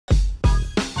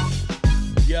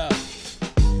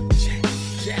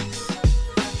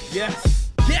Yes,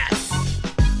 yes.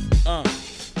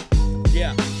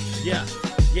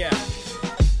 Yeah.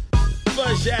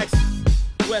 Fuzz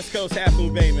Jaxx, West Coast Half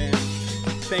Moon Bay, man.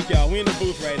 Thank y'all. We in the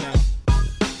booth right now.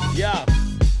 Yo,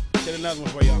 get another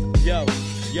one for y'all.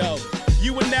 Yo.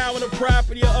 You are now in the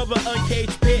property of an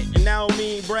uncaged pit, and I don't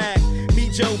mean brag.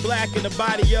 Meet Joe Black in the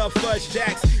body of Fuzz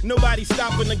Jaxx. Nobody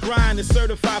stopping the grind, the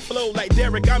certified flow like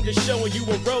Derek. I'm just showing you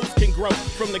a rose can grow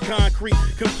from the concrete,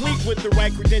 complete with the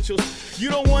right credentials. You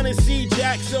don't want to see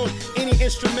Jaxx on any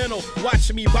instrumental.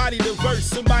 Watch me body the verse,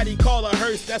 somebody call a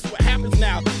hearse. That's what happens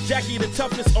now. Jackie the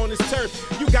toughest on his turf.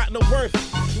 You got no worth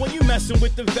when you messing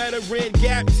with the veteran.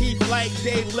 Gap teeth like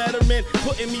Dave Letterman,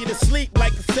 putting me to sleep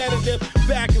like a sedative.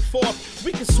 Back and forth.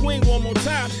 We can swing one more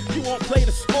time. You won't play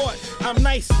the sport. I'm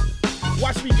nice.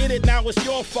 Watch me get it, now it's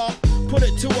your fault. Put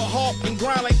it to a halt and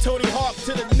grind like Tony Hawk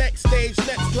to the next stage,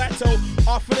 next plateau.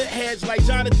 Off of the hedge like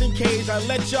Jonathan Cage. I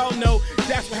let y'all know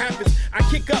that's what happens. I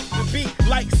kick up the beat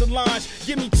like Solange.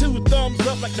 Give me 2 thumbs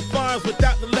up like the Fonz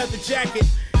without the leather jacket.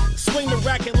 Swing the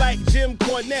racket like Jim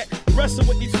Cornette. Wrestle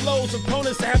with these flows,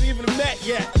 opponents I haven't even met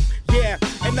yet. Yeah,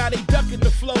 and now they ducking the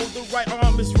flow. The right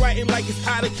arm is writing like it's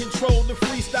out of control. The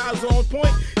freestyle's on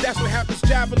point. That's what happens,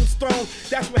 jabbing them stone.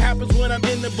 That's what happens when I'm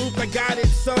in the booth. I got it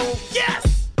sewn.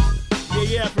 Yes!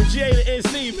 Yeah, from GA to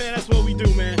NC, man, that's what we do,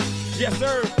 man. Yes,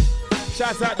 sir.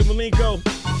 Shouts out to Malenko.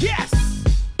 Yes!